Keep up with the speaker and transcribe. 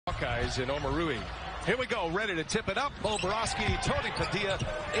Hawkeyes in Omarui. Here we go, ready to tip it up. Bo Borowski, Tony Padilla,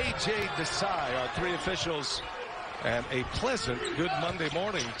 A.J. Desai, our three officials. And a pleasant good Monday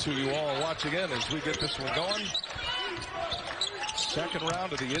morning to you all watching in as we get this one going. Second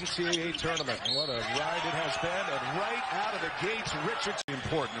round of the NCAA tournament. What a ride it has been. And right out of the gates, Richardson.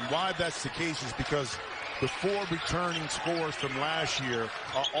 Important. And why that's the case is because the four returning scores from last year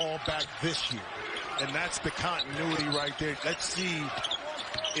are all back this year. And that's the continuity right there. Let's see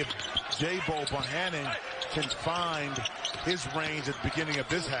if J-Bo Bohannon can find his range at the beginning of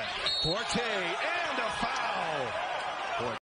this half. Forte and a foul.